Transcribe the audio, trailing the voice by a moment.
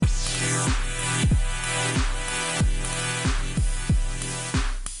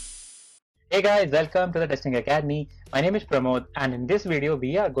Hey guys, welcome to the Testing Academy. My name is Pramod, and in this video,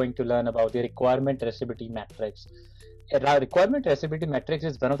 we are going to learn about the requirement traceability matrix. A requirement traceability matrix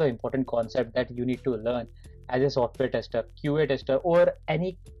is one of the important concepts that you need to learn as a software tester, QA tester, or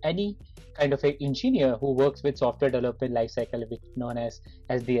any kind of a engineer who works with software development lifecycle, which is known as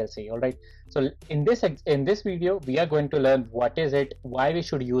SDLC. All right. So in this video, we are going to learn what is it, why we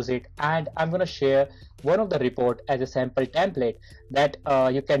should use it, and I'm going to share one of the report as a sample template that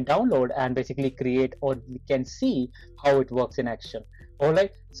you can download and basically create, or you can see how it works in action. All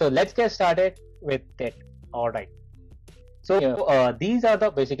right. So let's get started with it. All right. So these are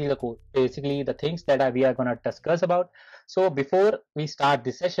basically the things that we are going to discuss about. So before we start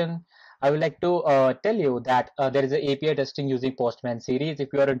this session, I would like to tell you that there is an API testing using Postman series. If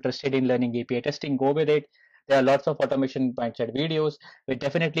you are interested in learning API testing, go with it. There are lots of automation mindset videos. We're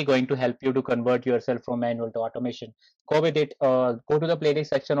definitely going to help you to convert yourself from manual to automation. Go with it. Go to the playlist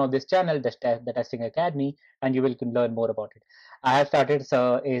section of this channel, the Testing Academy, and you will learn more about it. I have started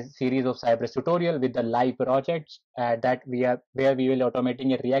a series of Cypress tutorial with the live projects that where we will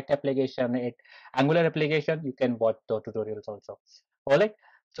automating a React application, a Angular application. You can watch the tutorials also. All right.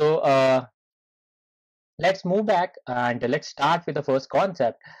 So let's move back and let's start with the first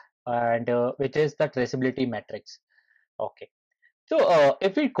concept, and which is the traceability matrix. Okay. So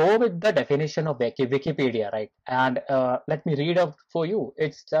if we go with the definition of Wikipedia, right, and let me read out for you.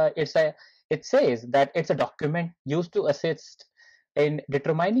 It says that it's a document used to assist in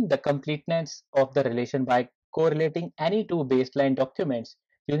determining the completeness of the relation by correlating any two baseline documents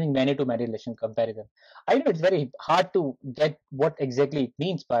using many-to-many relation comparison. I know it's very hard to get what exactly it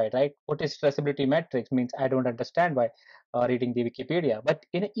means by it, right? What is traceability matrix means I don't understand by reading the Wikipedia, but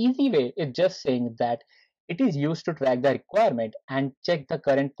in an easy way, it's just saying that it is used to track the requirement and check the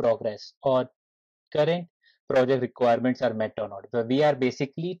current progress or current project requirements are met or not. So we are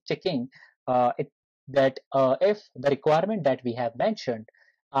basically checking that if the requirement that we have mentioned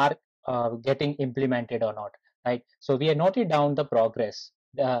are getting implemented or not, right? So we are noting down the progress.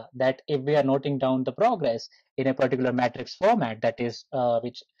 That if we are noting down the progress in a particular matrix format, that is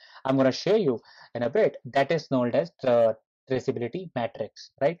which I'm going to show you in a bit, that is known as the traceability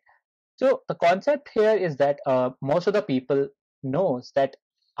matrix, right? So the concept here is that most of the people knows that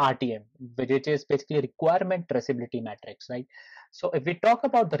RTM, which is basically requirement traceability matrix, right? So if we talk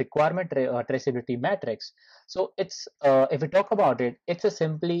about the requirement traceability matrix, so it's if we talk about it, it's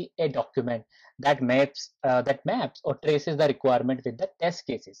simply a document that maps or traces the requirement with the test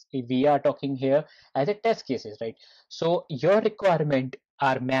cases. If we are talking here as a test cases, right? So your requirement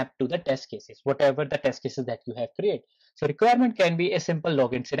are mapped to the test cases, whatever the test cases that you have created. So requirement can be a simple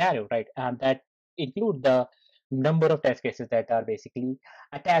login scenario, right? And that include the number of test cases that are basically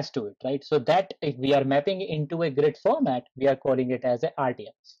attached to it, right? So that if we are mapping into a grid format, we are calling it as a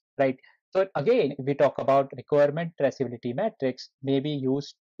RTM, right? So again, if we talk about requirement traceability matrix, may be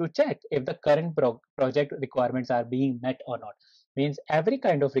used to check if the current project requirements are being met or not. Means every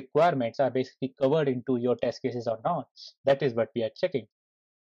kind of requirements are basically covered into your test cases or not. That is what we are checking.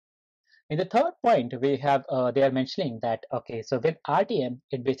 In the third point, we have they are mentioning that okay, so with RTM,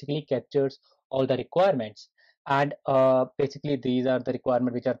 it basically captures all the requirements, and basically these are the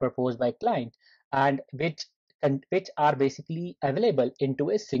requirements which are proposed by client, and which are basically available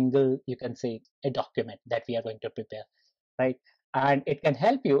into a single, you can say, a document that we are going to prepare, right? And it can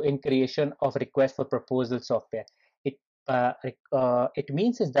help you in creation of request for proposal software. It it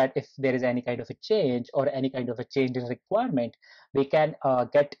means is that if there is any kind of a change or any kind of a change in requirement, we can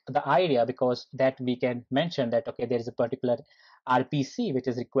get the idea, because that we can mention that okay, there is a particular RPC, which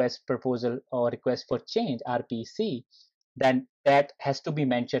is request proposal or request for change RPC, then that has to be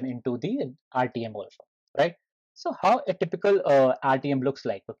mentioned into the RTM also, right? So how a typical RTM looks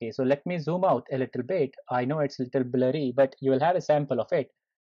like. Okay, so let me zoom out a little bit. I know it's a little blurry, but you will have a sample of it.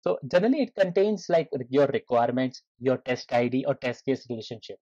 So generally it contains like your requirements, your test ID or test case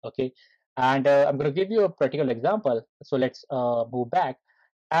relationship. Okay, and I'm going to give you a practical example. So let's move back.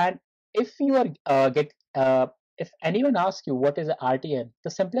 And if you are if anyone asks you what is a RTM, the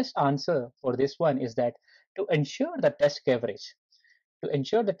simplest answer for this one is that to ensure the test coverage,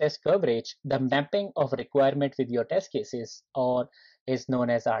 the mapping of requirement with your test cases or is known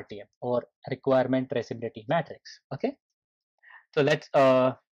as RTM or requirement traceability matrix. Okay, so let's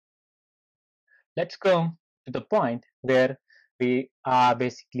come to the point where we are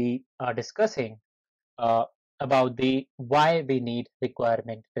basically discussing uh, about the why we need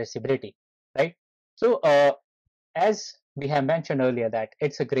requirement traceability, right? So as we have mentioned earlier, that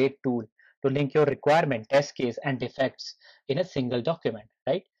it's a great tool to link your requirement, test case, and defects in a single document,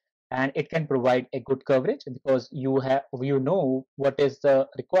 right? and it can provide a good coverage because you know what is the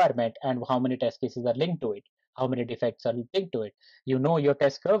requirement and how many test cases are linked to it, how many defects are linked to it. You know your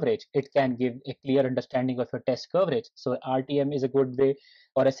test coverage. It can give a clear understanding of your test coverage. So RTM is a good way,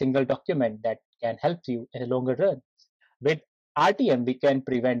 or a single document that can help you in a longer run. With RTM, we can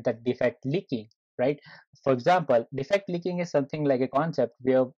prevent the defect leaking, right? For example, defect leaking is something like a concept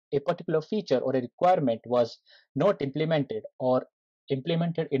where a particular feature or a requirement was not implemented, or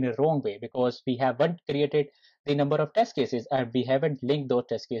implemented in a wrong way, because we haven't created the number of test cases and we haven't linked those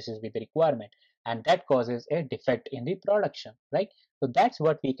test cases with the requirement, and that causes a defect in the production, right? So that's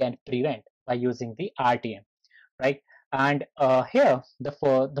what we can prevent by using the RTM, right? And here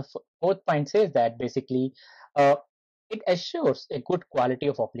the fourth point says that basically uh, it assures a good quality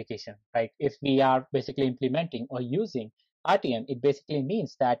of application, right? If we are basically implementing or using RTM, it basically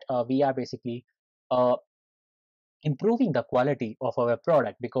means that we are basically uh, improving the quality of our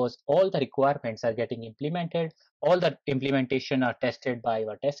product, because all the requirements are getting implemented, all the implementation are tested by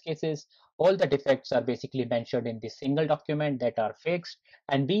our test cases, all the defects are basically mentioned in the single document that are fixed,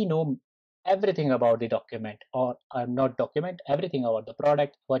 and we know everything about the document, or not document, everything about the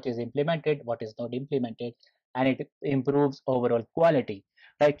product, what is implemented, what is not implemented, and it improves overall quality,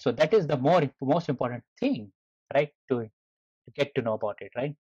 right? So that is the most important thing, right, to get to know about it,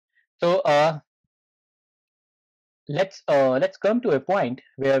 right? So let's come to a point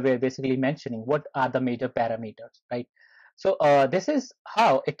where we're basically mentioning what are the major parameters, right? So this is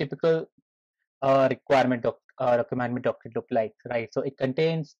how a typical requirement document look like, right? So it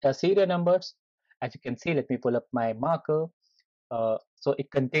contains serial numbers. As you can see, let me pull up my marker. So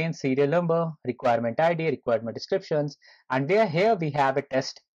it contains serial number, requirement ID, requirement descriptions, and where here we have a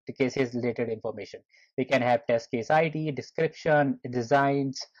test cases related information. We can have test case ID, description,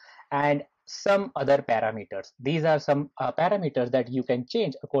 designs, and some other parameters. These are some parameters that you can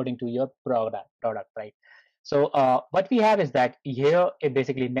change according to your product, right? So what we have is that here it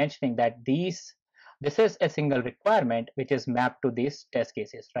basically mentioning that this is a single requirement which is mapped to these test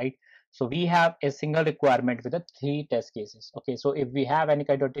cases, right? So we have a single requirement with the three test cases. Okay, so if we have any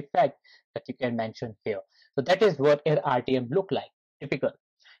kind of defect that you can mention here. So that is what an RTM look like,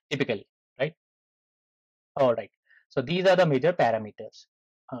 typically, right? All right. So these are the major parameters.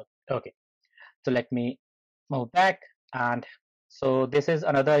 Okay, so let me move back. And so this is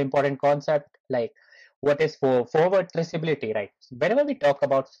another important concept, like what is for forward traceability, right? Whenever we talk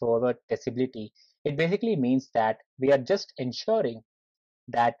about forward traceability, it basically means that we are just ensuring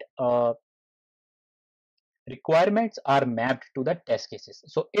that requirements are mapped to the test cases.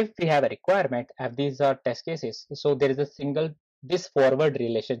 So if we have a requirement and these are test cases, so there is a single, this forward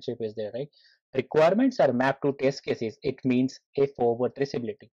relationship is there, right? Requirements are mapped to test cases, it means a forward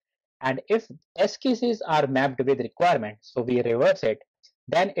traceability. And if test cases are mapped with requirements, so we reverse it,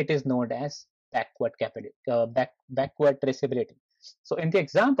 then it is known as backward traceability. So in the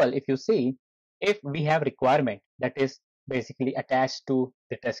example, if you see, if we have requirement that is basically attached to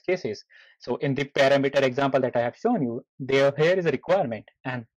the test cases, so in the parameter example that I have shown you, here is a requirement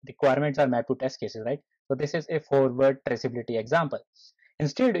and requirements are mapped to test cases, right? So this is a forward traceability example.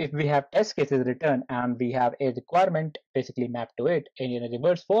 Instead, if we have test cases written and we have a requirement basically mapped to it in a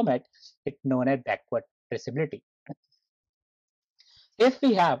reverse format, it's known as backward traceability. If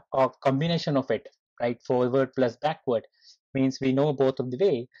we have a combination of it, right, forward plus backward, means we know both of the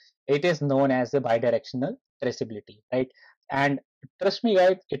way, it is known as a bidirectional traceability, right? And trust me,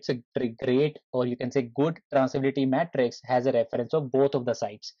 guys, it's a great, or you can say good traceability matrix has a reference of both of the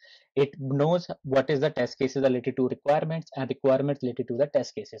sides. It knows what is the test cases related to requirements and requirements related to the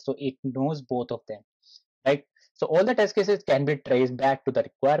test cases. So it knows both of them, right? So all the test cases can be traced back to the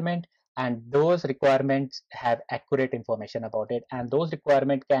requirement, and those requirements have accurate information about it, and those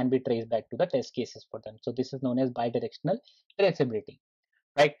requirements can be traced back to the test cases for them. So this is known as bidirectional traceability,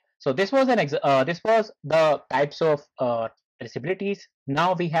 right? So this was the types of traceabilities.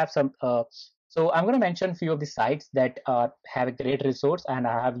 Now we have some. So I'm going to mention a few of the sites that have a great resource and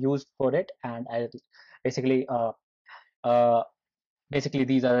I have used for it, and I basically uh, basically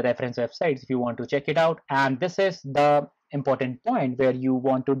these are the reference websites if you want to check it out. And this is the important point where you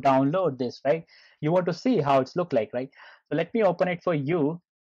want to download this, right? You want to see how it's look like, right? So let me open it for you.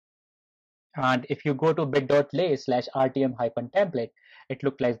 And if you go to bit.ly/rtm hyphen template, it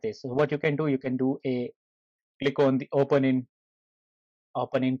looks like this. So what you can do a click on the open in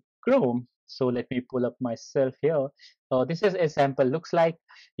Chrome. So let me pull up myself here. So this is a sample looks like.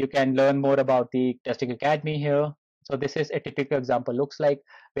 You can learn more about the Testing Academy here. So this is a typical example looks like,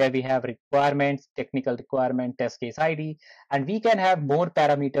 where we have requirements, technical requirement, test case ID, and we can have more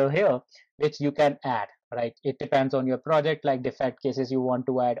parameter here which you can add. right? It depends on your project, like defect cases you want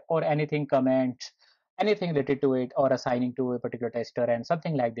to add, or anything comments, anything related to it, or assigning to a particular tester and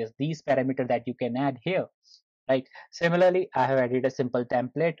something like this. These parameters that you can add here, right? Similarly, I have added a simple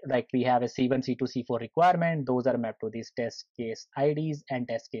template, like we have a C1, C2, C4 requirement. Those are mapped to these test case IDs and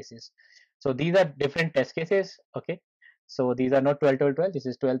test cases. So these are different test cases, okay? So these are not 12, 12, 12. This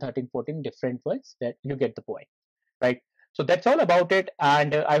is 12, 13, 14, different ones, that you get the point, right? So that's all about it.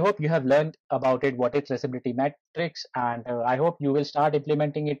 And I hope you have learned about it, what is traceability matrix. And I hope you will start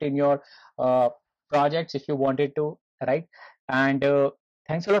implementing it in your uh, projects if you wanted to, right? And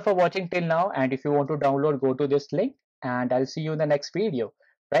thanks a lot for watching till now. And if you want to download, go to this link and I'll see you in the next video,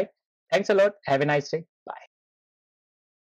 right? Thanks a lot. Have a nice day. Bye.